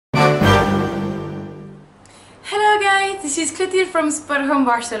this is Clotilde from Spotahome,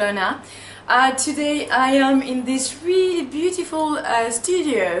 Barcelona. Today I am in this really beautiful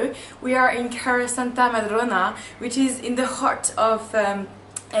studio. We are in Carrer Santa Madrona, which is in the heart of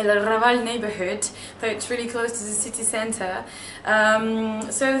El Raval neighborhood, so it's really close to the city center.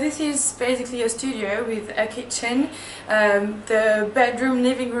 So this is basically a studio with a kitchen, the bedroom,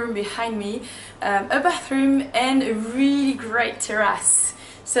 living room behind me, a bathroom and a really great terrace.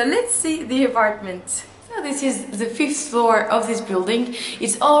 So let's see the apartment. So this is the 5th floor of this building.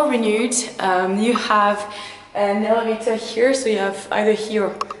 It's all renewed. You have an elevator here, so you have either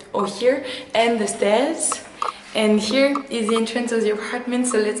here or here, and the stairs. And here is the entrance of the apartment,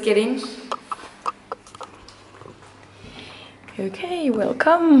 so let's get in. Okay,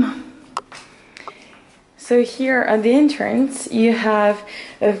 welcome. So here at the entrance you have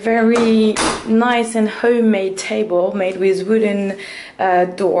a very nice and homemade table made with wooden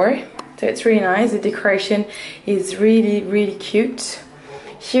door. So it's really nice. The decoration is really cute.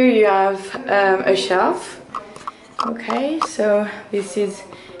 Here you have a shelf. Okay, so this is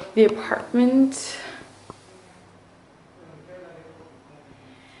the apartment.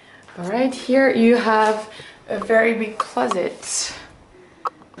 Alright, here you have a very big closet.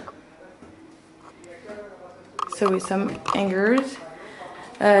 So with some hangers.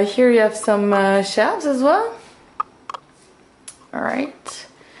 Here you have some shelves as well. Alright,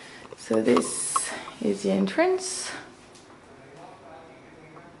 so this is the entrance.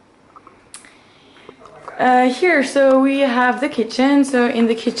 Here, so we have the kitchen. So in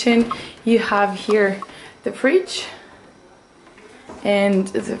the kitchen you have here the fridge and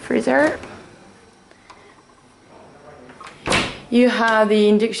the freezer. You have the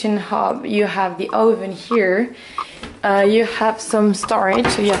induction hob, you have the oven here, you have some storage,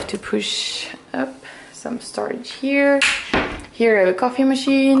 so you have to push up some storage here. Here you have a coffee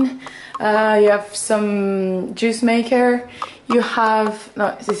machine, you have some juice maker, you have,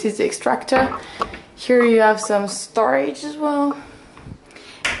 no, this is the extractor. Here you have some storage as well.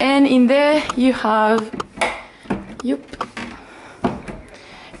 And in there you have,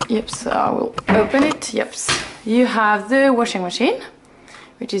 Yep, so I will open it. Yep, you have the washing machine,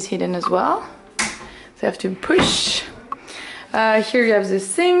 which is hidden as well. So you have to push. Here you have the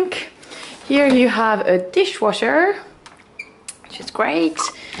sink. Here you have a dishwasher, which is great.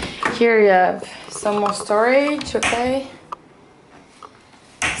 Here you have some more storage, okay.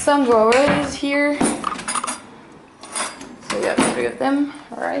 Some drawers here. So you have 3 of them,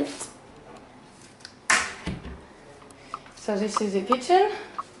 alright. So this is the kitchen.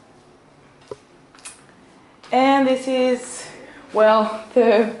 And this is, well,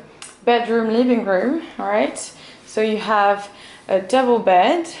 the bedroom living room, alright? So you have a double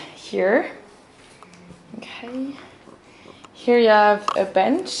bed here. Okay. Here you have a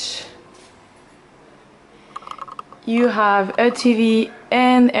bench. You have a TV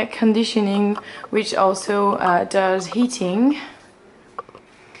and air conditioning, which also does heating.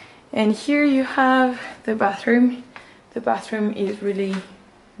 And here you have the bathroom. The bathroom is really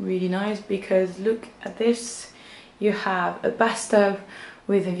nice because look at this. You have a bathtub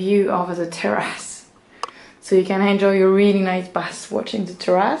with a view over the terrace, so you can enjoy your really nice bath watching the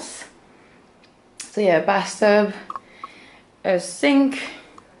terrace. So yeah, a bathtub, a sink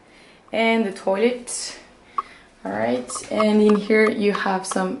and the toilet. Alright, and in here you have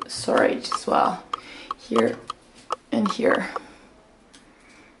some storage as well, here and here.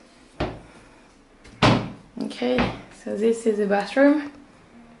 Okay, so this is the bathroom.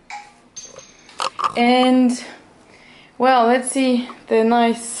 And well, let's see the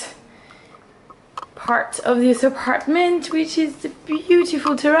nice part of this apartment, which is the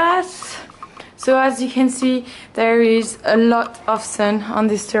beautiful terrace. So as you can see, there is a lot of sun on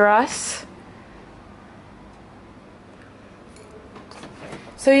this terrace.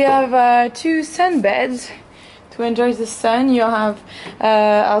 So you have 2 sunbeds to enjoy the sun. You have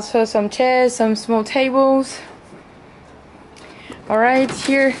also some chairs, some small tables. Alright,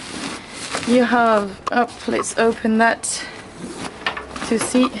 here you have, let's open that to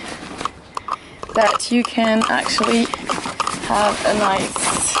see that you can actually have a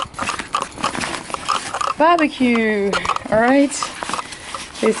nice barbecue. Alright,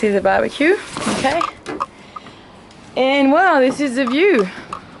 this is a barbecue, okay, and wow, this is the view.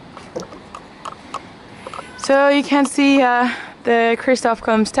 So you can see the Christoph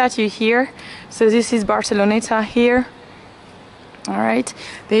Kolb statue here. So this is Barcelona here. Alright,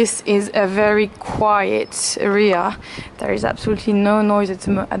 this is a very quiet area. There is absolutely no noise at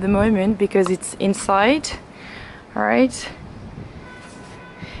the moment because it's inside. Alright,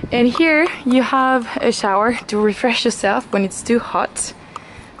 and here you have a shower to refresh yourself when it's too hot.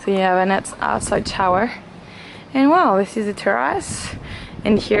 So you have an outside shower. And wow, this is the terrace,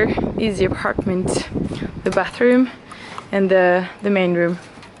 and here is the apartment, the bathroom and the main room.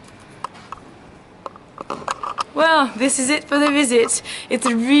 Well, this is it for the visit. It's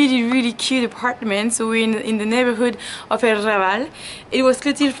a really cute apartment. So we're in the neighborhood of Raval. It was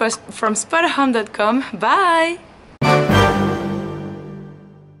Clotilde from Spotahome.com. Bye!